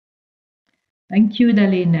Thank you,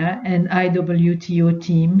 Dalena and IWTO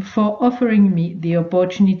team for offering me the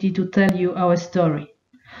opportunity to tell you our story,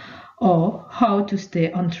 or how to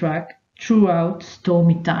stay on track throughout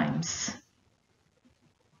stormy times.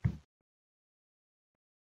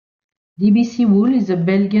 DBC Wool is a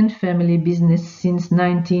Belgian family business since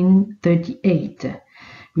 1938.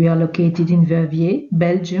 We are located in Verviers,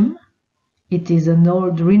 Belgium. It is an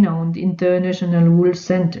old renowned international wool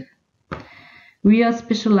center. We are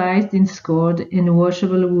specialized in scoured and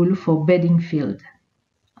washable wool for bedding field.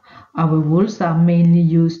 Our wools are mainly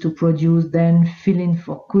used to produce then fill-in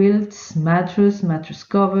for quilts, mattress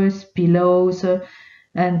covers, pillows,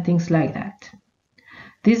 and things like that.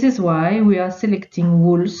 This is why we are selecting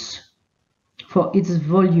wools for its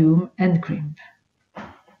volume and crimp.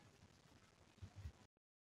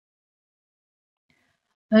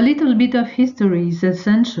 A little bit of history is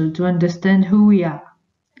essential to understand who we are.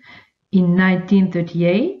 In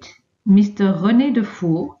 1938, Mr. René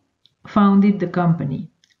Dufour founded the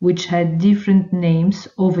company, which had different names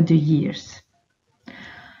over the years.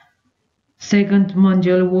 Second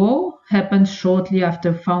Mondial War happened shortly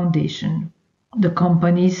after foundation. The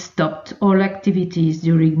company stopped all activities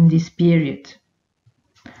during this period.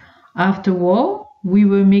 After war, we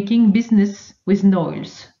were making business with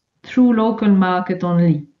Noils through local market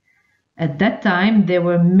only. At that time, there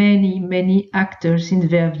were many actors in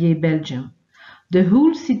Verviers, Belgium. The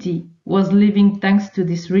whole city was living thanks to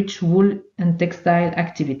this rich wool and textile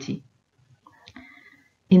activity.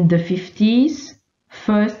 In the 50s,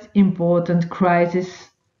 first important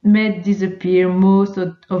crisis made disappear most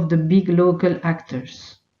of the big local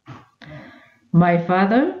actors. My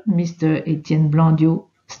father, Mr. Etienne Blandiaux,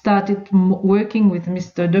 started working with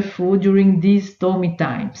Mr. Dufour during these stormy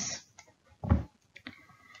times.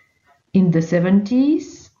 In the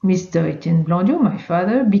 70s, Mr. Etienne Blandiaux, my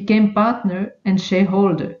father, became partner and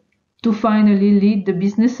shareholder to finally lead the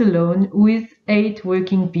business alone with 8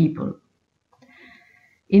 working people.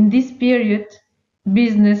 In this period,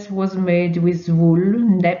 business was made with wool,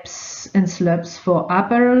 naps and slubs for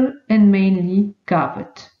apparel and mainly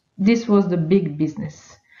carpet. This was the big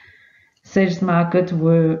business. Sales markets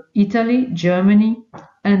were Italy, Germany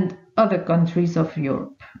and other countries of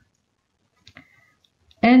Europe.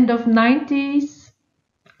 End of 90s,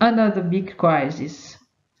 another big crisis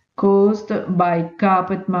caused by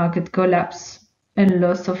carpet market collapse and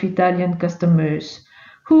loss of Italian customers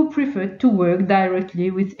who preferred to work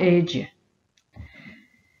directly with Asia.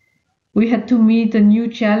 We had to meet a new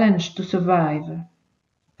challenge to survive,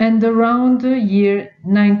 and around the year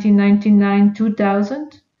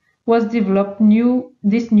 1999-2000 was developed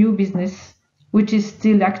this new business, which is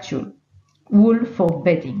still actual, wool for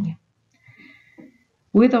bedding,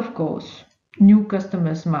 with, of course, new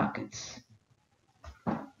customers' markets.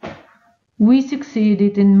 We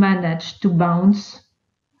succeeded and managed to bounce,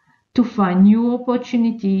 to find new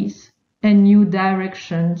opportunities and new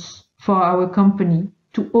directions for our company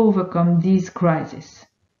to overcome these crises.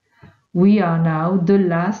 We are now the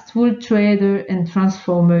last wool trader and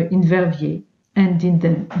transformer in Verviers and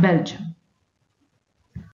in Belgium.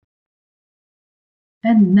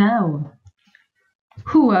 And now,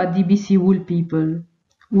 who are DBC Wool people?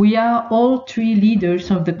 We are all 3 leaders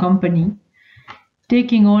of the company,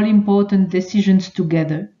 taking all important decisions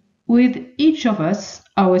together, with each of us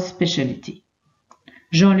our specialty.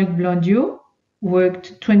 Jean-Luc Blandiaux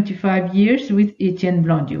worked 25 years with Etienne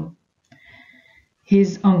Blandiaux,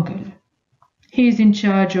 his uncle. He is in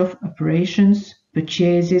charge of operations,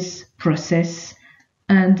 purchases, process,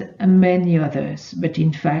 and many others, but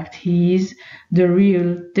in fact he is the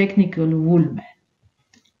real technical woolman.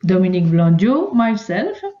 Dominique Blandiaux,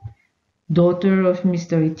 myself, daughter of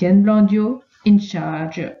Mr. Etienne Blandiaux, in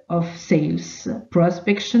charge of sales,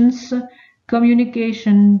 prospections,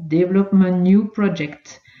 communication, development, new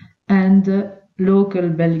projects, and local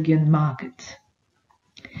Belgian market.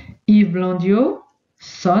 Yves Blandiaux,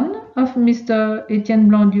 son of Mr. Etienne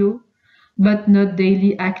Blandiaux, but not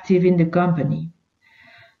daily active in the company.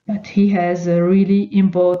 But he has a really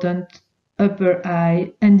important upper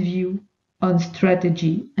eye and view on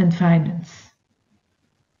strategy and finance.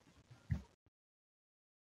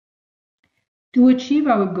 To achieve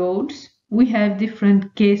our goals, we have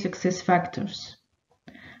different key success factors.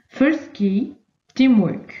 First key,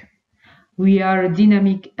 teamwork. We are a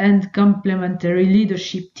dynamic and complementary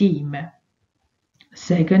leadership team.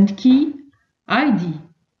 Second key, ID,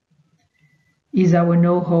 is our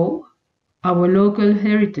know-how, our local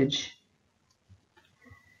heritage.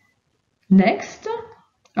 Next,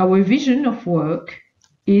 our vision of work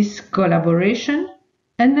is collaboration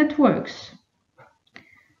and networks.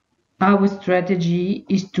 Our strategy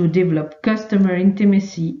is to develop customer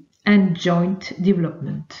intimacy and joint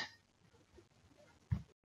development.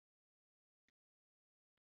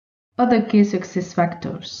 Other key success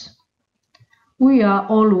factors. We are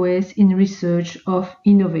always in research of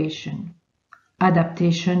innovation,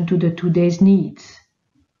 adaptation to the today's needs.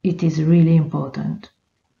 It is really important.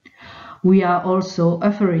 We are also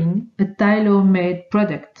offering a tailor-made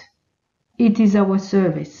product. It is our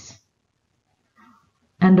service.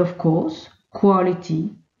 And of course,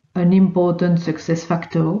 quality, an important success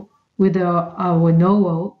factor with our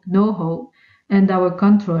know-how and our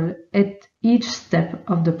control at each step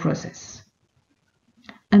of the process.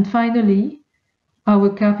 And finally, our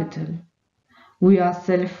capital. We are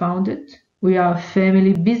self-founded, we are a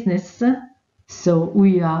family business, so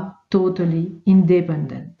we are totally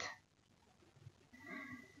independent.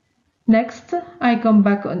 Next, I come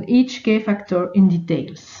back on each key factor in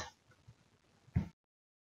details.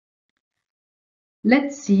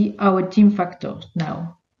 Let's see our team factors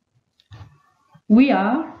now. We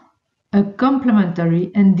are a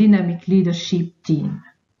complementary and dynamic leadership team.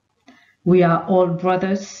 We are all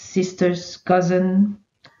brothers, sisters, cousins.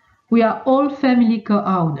 We are all family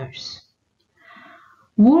co-owners.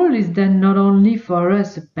 Wool is then not only for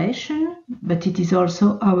us a passion, but it is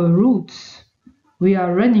also our roots. We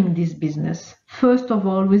are running this business, first of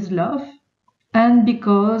all with love, and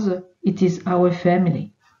because it is our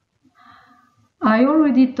family. I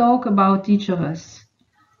already talked about each of us.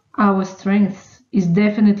 Our strength is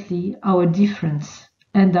definitely our difference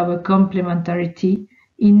and our complementarity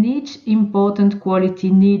in each important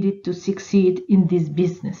quality needed to succeed in this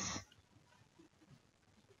business.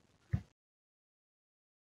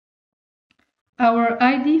 Our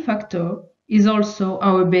ID factor is also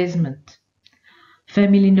our basement.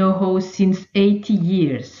 Family know-how since 80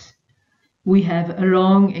 years. We have a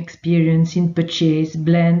long experience in purchase,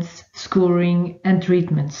 blends, scouring and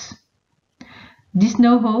treatments. This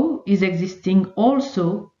know-how is existing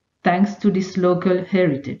also thanks to this local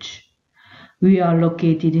heritage. We are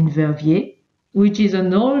located in Verviers, which is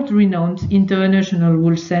an old renowned international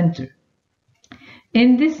wool center.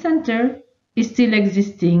 In this center is still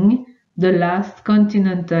existing the last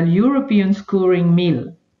continental European scouring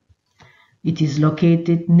mill. It is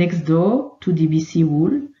located next door to DBC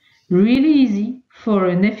Wool, really easy for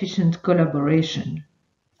an efficient collaboration.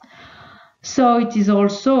 So it is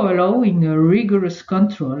also allowing a rigorous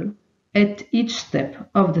control at each step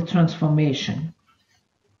of the transformation.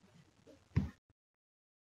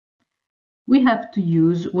 We have to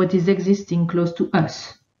use what is existing close to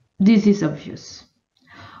us. This is obvious.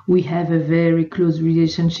 We have a very close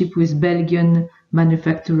relationship with Belgian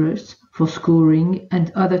manufacturers for scouring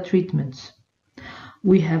and other treatments.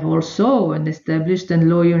 We have also an established and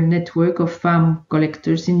loyal network of farm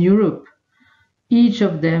collectors in Europe. Each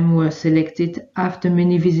of them were selected after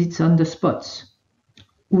many visits on the spots.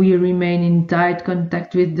 We remain in tight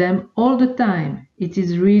contact with them all the time. It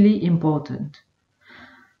is really important.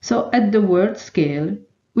 So at the world scale,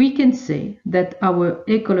 we can say that our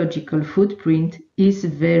ecological footprint is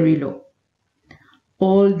very low.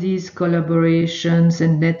 All these collaborations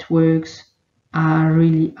and networks are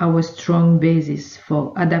really our strong basis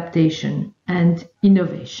for adaptation and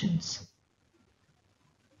innovations.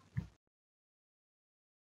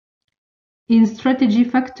 In strategy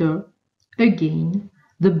factor, again,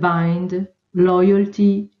 the bind,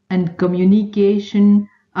 loyalty, and communication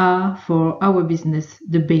are for our business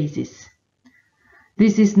the basis.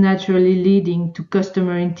 This is naturally leading to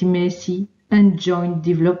customer intimacy and joint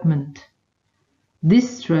development.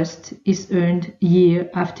 This trust is earned year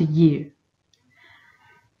after year.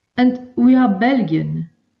 And we are Belgian,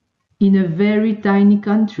 in a very tiny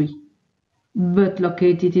country, but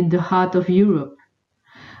located in the heart of Europe.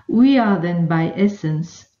 We are then by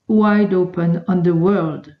essence wide open on the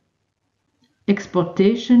world.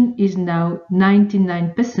 Exportation is now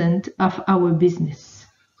 99% of our business.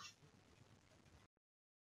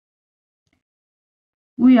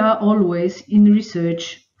 We are always in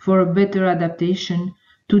research for a better adaptation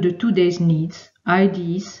to the today's needs,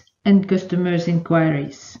 ideas, and customers'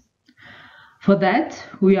 inquiries. For that,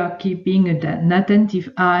 we are keeping an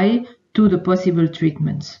attentive eye to the possible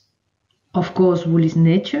treatments. Of course, wool is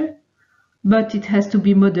nature, but it has to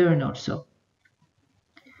be modern also.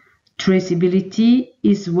 Traceability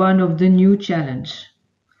is one of the new challenges.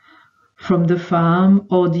 From the farm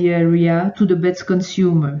or the area to the bed's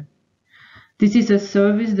consumer. This is a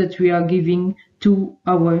service that we are giving to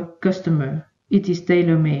our customer. It is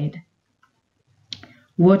tailor-made.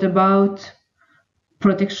 What about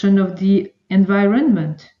protection of the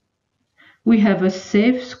environment? We have a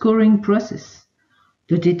safe scouring process.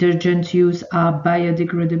 The detergents used are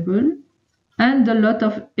biodegradable and a lot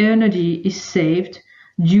of energy is saved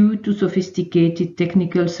due to sophisticated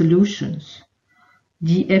technical solutions.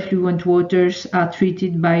 The effluent waters are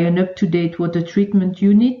treated by an up-to-date water treatment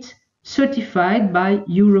unit certified by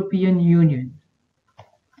European Union.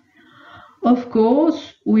 Of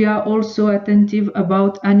course, we are also attentive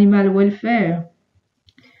about animal welfare.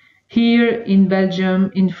 Here in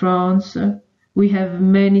Belgium, in France, we have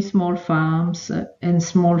many small farms and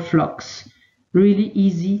small flocks. Really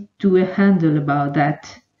easy to handle about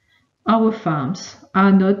that. Our farms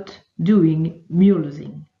are not doing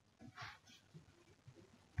mulesing.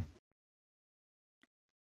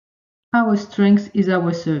 Our strength is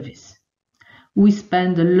our service. We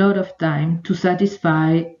spend a lot of time to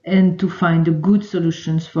satisfy and to find good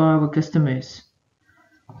solutions for our customers.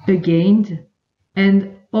 Again,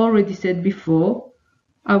 and already said before,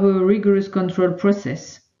 our rigorous control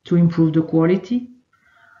process to improve the quality,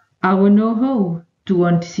 our know-how to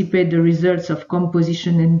anticipate the results of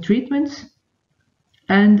composition and treatments,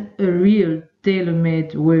 and a real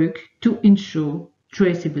tailor-made work to ensure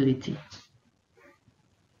traceability.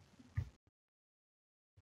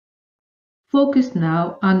 Focus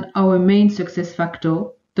now on our main success factor,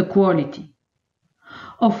 the quality.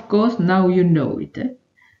 Of course, now you know it.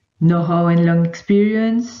 Know-how and long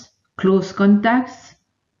experience, close contacts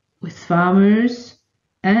with farmers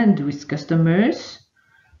and with customers,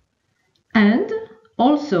 and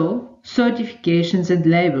also certifications and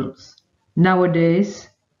labels. Nowadays,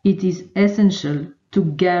 it is essential to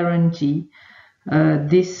guarantee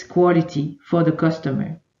this quality for the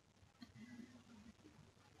customer.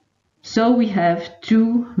 So we have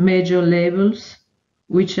two major labels,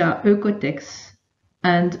 which are Ecotex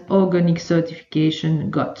and Organic Certification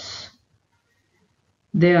GOTS.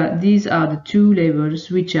 These are the two labels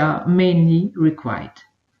which are mainly required.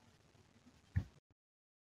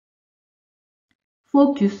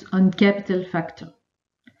 Focus on capital factor.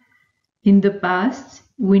 In the past,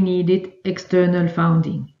 we needed external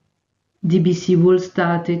funding. DBC Wool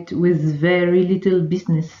started with very little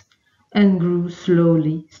business and grew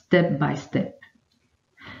slowly, step by step.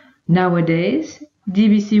 Nowadays,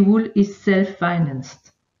 DBC Wool is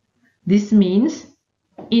self-financed. This means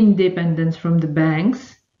independence from the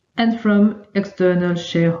banks and from external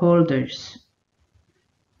shareholders.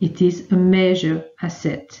 It is a major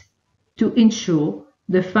asset to ensure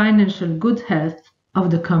the financial good health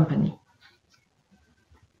of the company.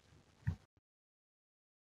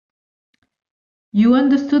 You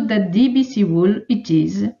understood that DBC Wool it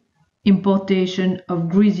is importation of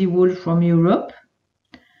greasy wool from Europe,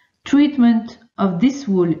 treatment of this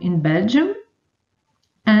wool in Belgium,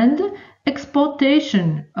 and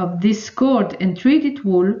exportation of this scoured and treated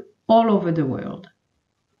wool all over the world.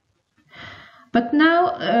 But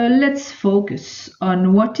now let's focus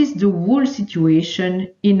on what is the wool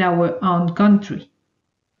situation in our own country.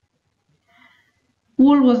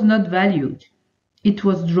 Wool was not valued. It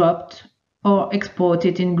was dropped or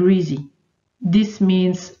exported in greasy. This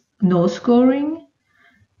means no scouring,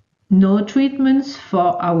 no treatments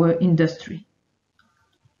for our industry.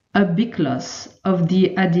 A big loss of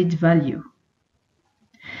the added value.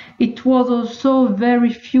 It was also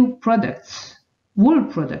very few products, wool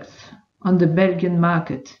products, on the Belgian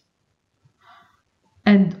market.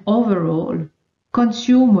 And overall,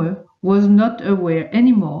 consumer was not aware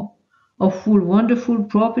anymore of wool wonderful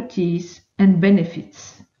properties and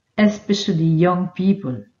benefits, especially young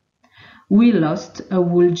people. We lost a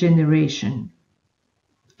wool generation.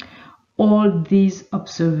 All these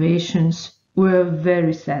observations were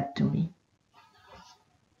very sad to me.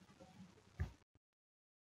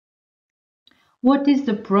 What is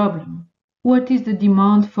the problem? What is the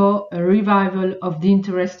demand for a revival of the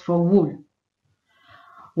interest for wool?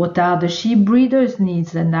 What are the sheep breeders'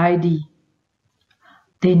 needs and ID?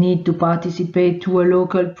 They need to participate to a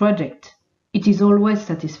local project. It is always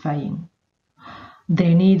satisfying.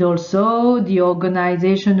 They need also the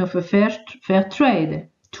organization of a fair trade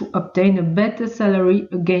to obtain a better salary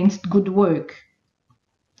against good work.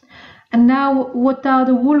 And now, what are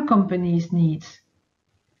the wool companies' needs?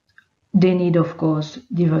 They need, of course,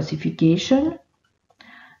 diversification.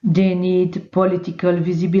 They need political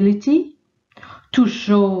visibility to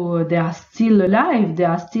show they are still alive, they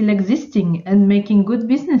are still existing and making good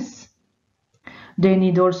business. They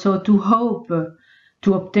need also to hope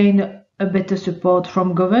to obtain a better support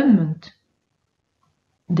from government.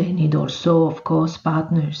 They need also, of course,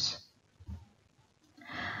 partners.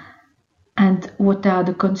 And what are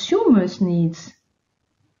the consumers' needs?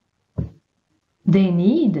 They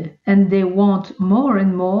need and they want more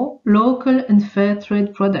and more local and fair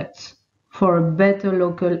trade products for a better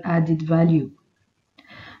local added value.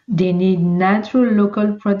 They need natural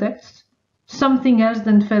local products something else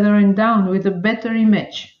than feathering down with a better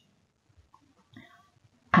image.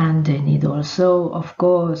 And they need also, of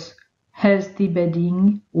course, healthy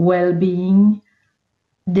bedding, well-being.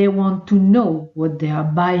 They want to know what they are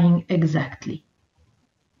buying exactly.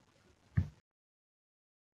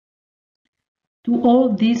 To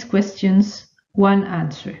all these questions, one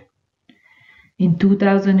answer. In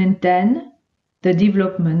 2010, the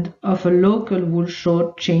development of a local wool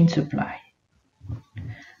short chain supply.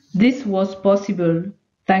 This was possible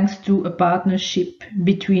thanks to a partnership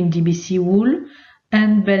between DBC Wool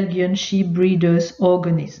and Belgian sheep breeders'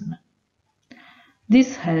 organism.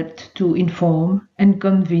 This helped to inform and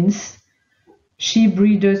convince sheep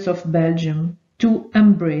breeders of Belgium to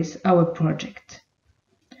embrace our project.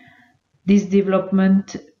 This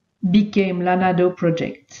development became Lanado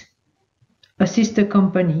project, a sister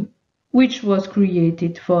company which was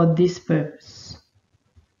created for this purpose.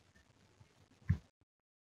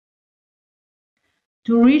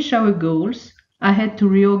 To reach our goals, I had to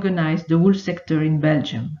reorganize the wool sector in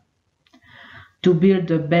Belgium. To build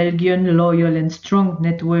a Belgian loyal and strong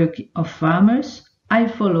network of farmers, I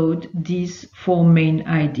followed these four main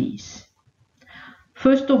ideas.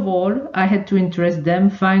 First of all, I had to interest them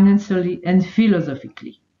financially and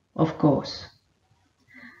philosophically, of course.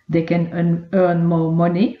 They can earn more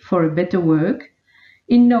money for a better work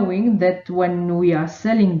in knowing that when we are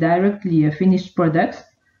selling directly a finished product,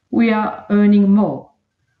 we are earning more.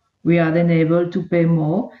 We are then able to pay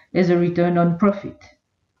more as a return on profit.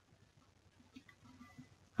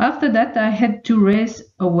 After that, I had to raise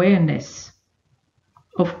awareness.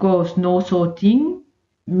 Of course, no sorting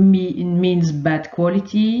means bad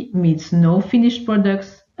quality, means no finished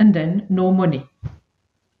products, and then no money.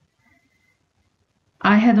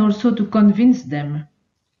 I had also to convince them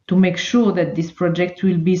to make sure that this project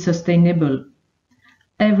will be sustainable.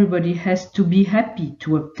 Everybody has to be happy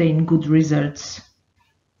to obtain good results.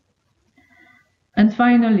 And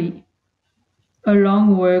finally, a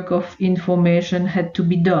long work of information had to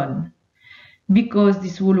be done, because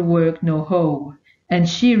this wool work know-how and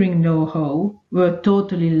shearing know-how were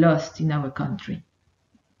totally lost in our country.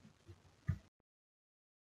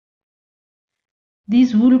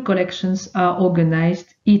 These wool collections are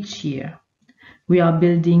organized each year. We are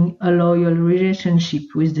building a loyal relationship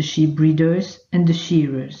with the sheep breeders and the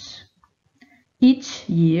shearers. Each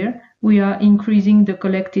year, we are increasing the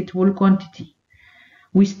collected wool quantity.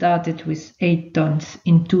 We started with 8 tons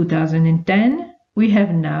in 2010. We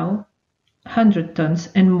have now 100 tons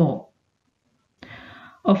and more.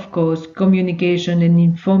 Of course, communication and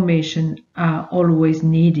information are always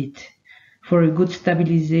needed for a good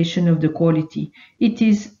stabilization of the quality. It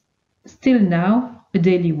is still now a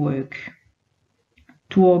daily work.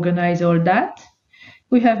 To organize all that,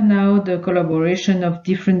 we have now the collaboration of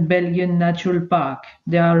different Belgian natural parks.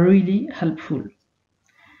 They are really helpful.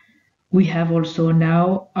 We have also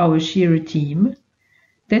now our shearer team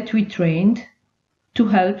that we trained to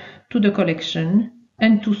help to the collection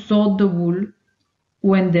and to sort the wool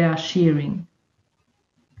when they are shearing.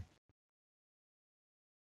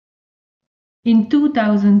 In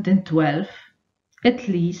 2012, at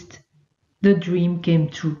least, the dream came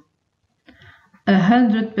true.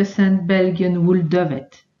 100% Belgian wool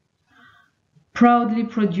duvet, proudly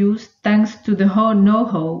produced thanks to the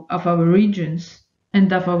know-how of our regions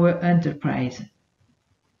and of our enterprise.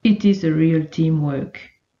 It is a real teamwork.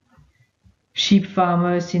 Sheep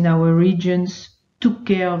farmers in our regions took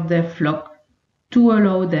care of their flock to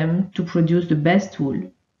allow them to produce the best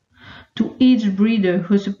wool. To each breeder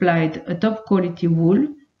who supplied a top quality wool,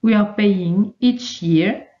 we are paying each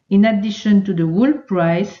year, in addition to the wool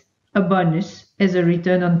price, a bonus as a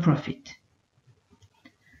return on profit.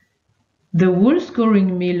 The wool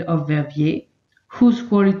scouring mill of Verviers, whose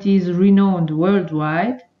quality is renowned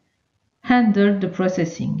worldwide, handled the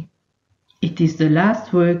processing. It is the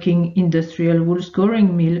last working industrial wool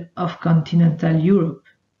scouring mill of continental Europe.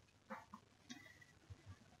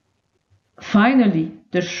 Finally,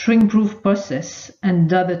 the shrink-proof process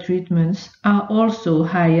and other treatments are also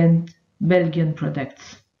high-end Belgian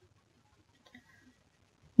products.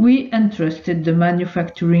 We entrusted the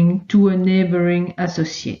manufacturing to a neighboring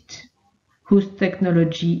associate, whose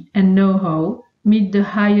technology and know-how meet the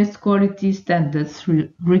highest quality standards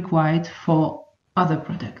required for other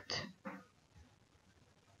products.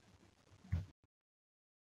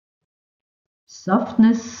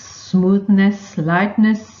 Softness, smoothness,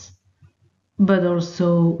 lightness, but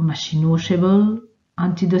also machine washable,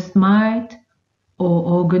 anti-dust mite, or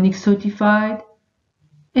organic certified.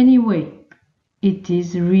 Anyway, it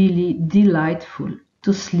is really delightful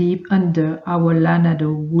to sleep under our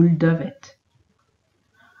Lanado wool duvet.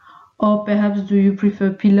 Or perhaps do you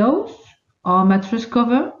prefer pillows or mattress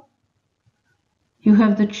cover? You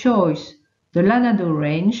have the choice. The Lanado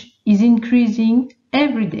range is increasing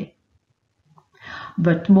every day.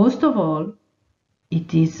 But most of all,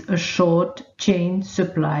 it is a short chain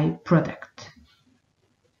supply product.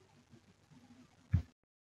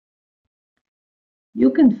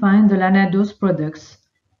 You can find the Lanado's products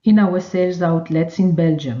in our sales outlets in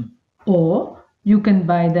Belgium, or you can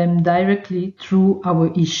buy them directly through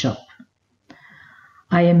our e-shop.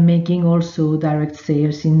 I am making also direct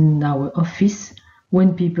sales in our office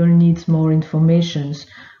when people need more information,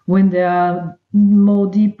 when they are more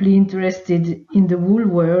deeply interested in the wool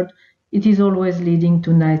world. It is always leading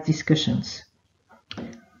to nice discussions.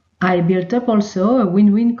 I built up also a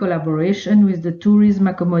win-win collaboration with the tourism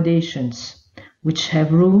accommodations, which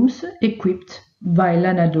have rooms equipped by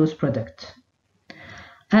Lanado's product.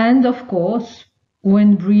 And of course,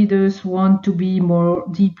 when breeders want to be more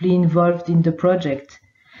deeply involved in the project,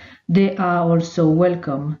 they are also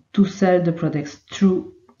welcome to sell the products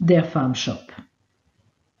through their farm shop.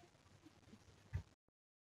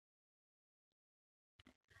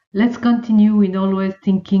 Let's continue in always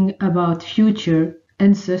thinking about future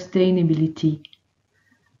and sustainability.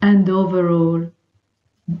 And overall,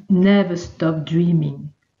 never stop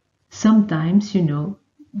dreaming. Sometimes,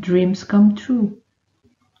 dreams come true.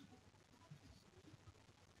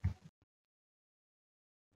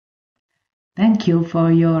 Thank you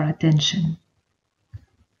for your attention.